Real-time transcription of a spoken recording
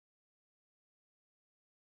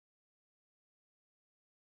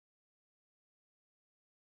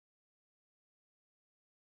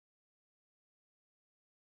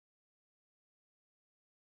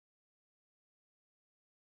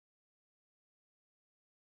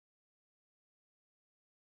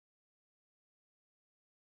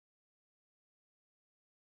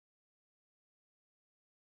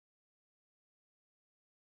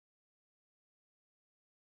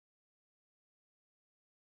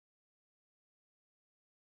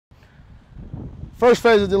First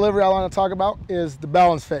phase of delivery I want to talk about is the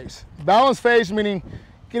balance phase. Balance phase meaning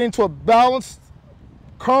getting to a balanced,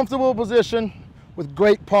 comfortable position with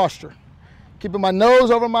great posture. Keeping my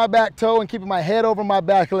nose over my back toe and keeping my head over my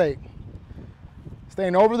back leg.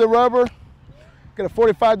 Staying over the rubber, get a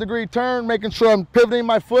 45-degree turn, making sure I'm pivoting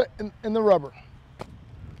my foot in the rubber.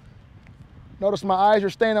 Notice my eyes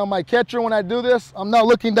are staying on my catcher when I do this. I'm not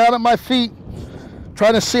looking down at my feet,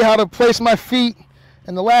 trying to see how to place my feet.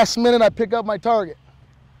 In the last minute, I pick up my target.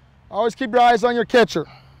 Always keep your eyes on your catcher.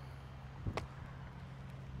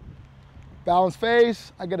 Balance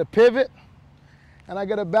phase, I get a pivot, and I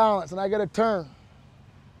get a balance, and I get a turn.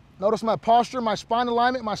 Notice my posture, my spine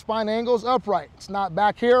alignment, my spine angle is upright. It's not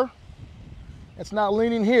back here. It's not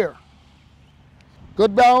leaning here.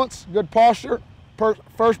 Good balance, good posture,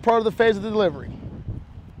 first part of the phase of the delivery.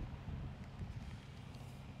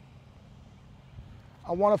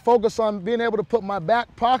 I want to focus on being able to put my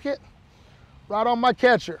back pocket right on my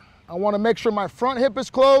catcher. I want to make sure my front hip is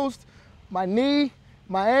closed, my knee,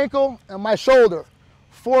 my ankle, and my shoulder.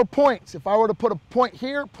 4 points. If I were to put a point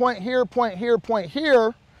here, point here, point here, point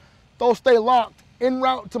here, those stay locked en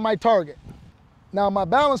route to my target. Now my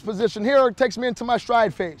balance position here takes me into my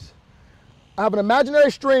stride phase. I have an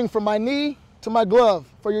imaginary string from my knee to my glove.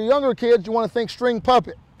 For your younger kids, you want to think string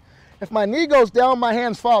puppet. If my knee goes down, my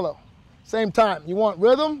hands follow. Same time. You want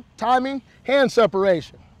rhythm, timing, hand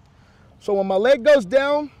separation. So when my leg goes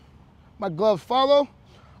down, my gloves follow.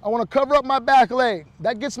 I want to cover up my back leg.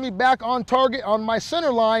 That gets me back on target on my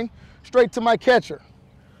center line, straight to my catcher.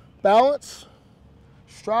 Balance,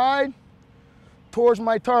 stride, towards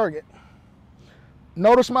my target.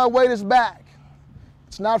 Notice my weight is back.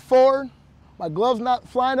 It's not forward. My glove's not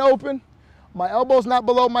flying open. My elbow's not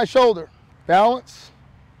below my shoulder. Balance,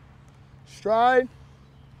 stride,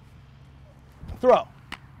 throw.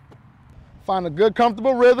 Find a good,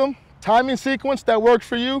 comfortable rhythm, timing sequence that works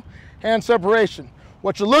for you, hand separation.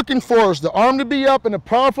 What you're looking for is the arm to be up in a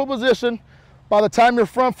powerful position by the time your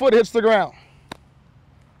front foot hits the ground.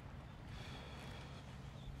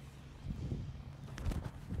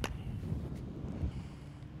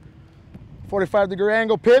 "45-degree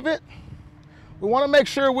angle pivot." We want to make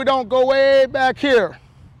sure we don't go way back here.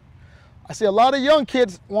 I see a lot of young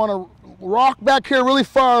kids want to rock back here really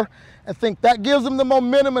far and think that gives them the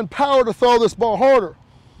momentum and power to throw this ball harder.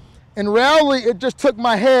 In reality, it just took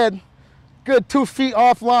my head good 2 feet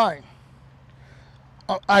offline.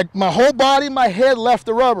 My whole body, my head left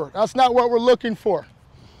the rubber. That's not what we're looking for.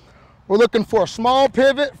 We're looking for a small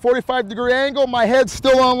pivot, 45-degree angle, my head's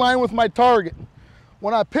still on line with my target.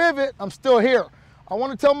 When I pivot, I'm still here. I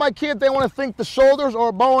want to tell my kids they want to think the shoulders or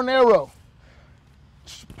a bow and arrow,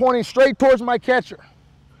 pointing straight towards my catcher.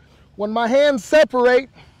 When my hands separate,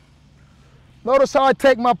 notice how I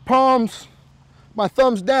take my palms, my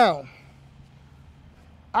thumbs down.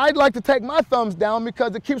 I'd like to take my thumbs down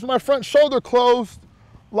because it keeps my front shoulder closed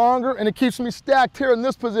longer and it keeps me stacked here in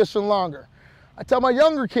this position longer. I tell my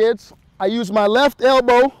younger kids, I use my left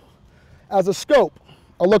elbow as a scope.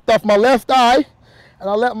 I looked off my left eye and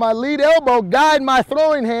I let my lead elbow guide my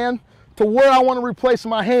throwing hand to where I want to replace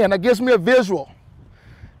my hand. That gives me a visual.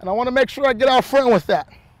 And I want to make sure I get out front with that.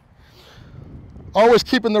 Always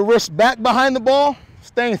keeping the wrist back behind the ball,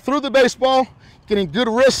 staying through the baseball, getting good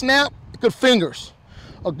wrist snap, good fingers.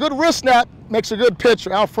 A good wrist snap makes a good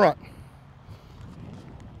pitcher out front.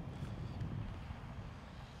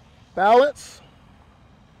 Balance.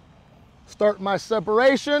 Start my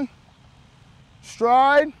separation.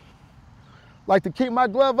 Stride. Like to keep my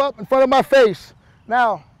glove up in front of my face.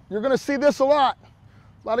 Now, you're going to see this a lot.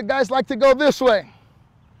 A lot of guys like to go this way.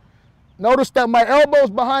 Notice that my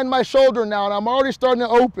elbow's behind my shoulder now, and I'm already starting to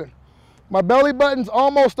open. My belly button's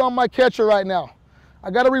almost on my catcher right now.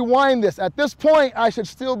 I got to rewind this. At this point, I should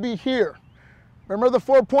still be here. Remember the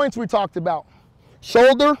 4 points we talked about.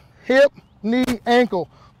 Shoulder, hip, knee, ankle,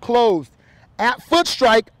 closed. At foot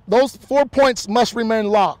strike, those 4 points must remain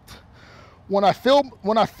locked. When I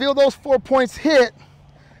feel those 4 points hit,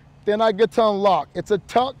 then I get to unlock. It's a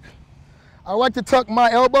tuck. I like to tuck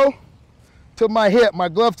my elbow to my hip, my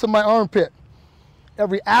glove to my armpit.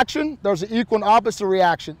 Every action, there's an equal and opposite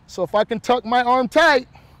reaction. So if I can tuck my arm tight,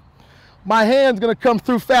 my hand's gonna come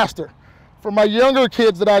through faster. For my younger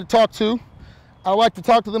kids that I talk to, I like to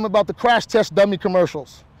talk to them about the crash test dummy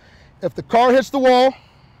commercials. If the car hits the wall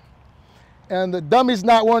and the dummy's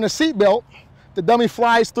not wearing a seatbelt, the dummy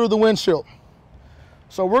flies through the windshield.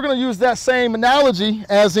 So we're gonna use that same analogy,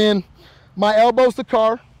 as in my elbow's the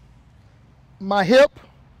car, my hip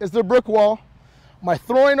is the brick wall, my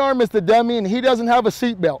throwing arm is the dummy, and he doesn't have a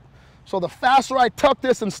seatbelt. So the faster I tuck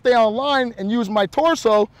this and stay on line and use my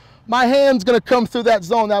torso, my hand's gonna come through that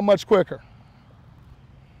zone that much quicker.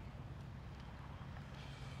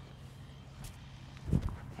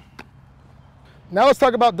 Now let's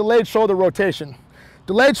talk about delayed shoulder rotation.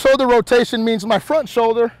 Delayed shoulder rotation means my front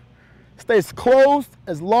shoulder stays closed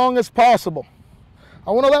as long as possible.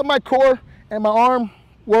 I want to let my core and my arm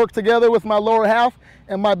work together with my lower half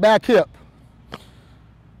and my back hip.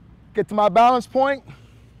 Get to my balance point,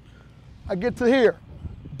 I get to here.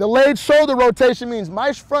 Delayed shoulder rotation means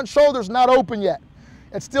my front shoulder's not open yet.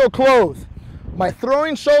 It's still closed. My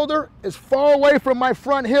throwing shoulder is far away from my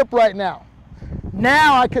front hip right now.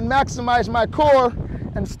 Now I can maximize my core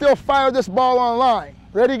and still fire this ball on line.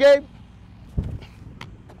 Ready, Gabe?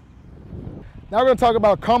 Now we're going to talk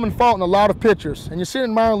about a common fault in a lot of pitchers, and you see it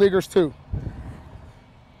in minor leaguers too.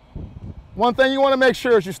 One thing you want to make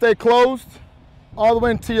sure is you stay closed all the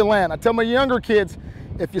way until you land. I tell my younger kids,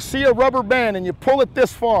 if you see a rubber band and you pull it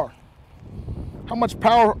this far, how much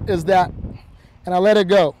power is that? And I let it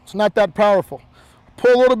go. It's not that powerful.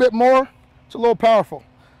 Pull a little bit more, it's a little powerful.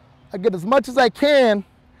 I get as much as I can,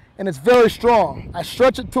 and it's very strong. I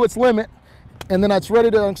stretch it to its limit, and then it's ready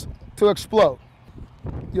to explode.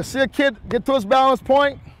 You'll see a kid get to his balance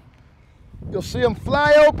point. You'll see him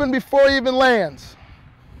fly open before he even lands.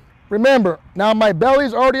 Remember, now my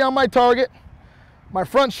belly's already on my target. My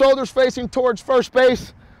front shoulder's facing towards first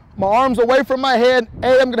base. My arm's away from my head.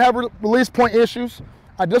 I'm gonna have release point issues.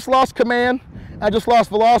 I just lost command. I just lost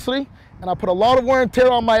velocity. And I put a lot of wear and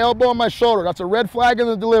tear on my elbow and my shoulder. That's a red flag in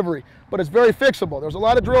the delivery, but it's very fixable. There's a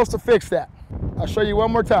lot of drills to fix that. I'll show you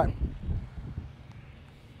one more time.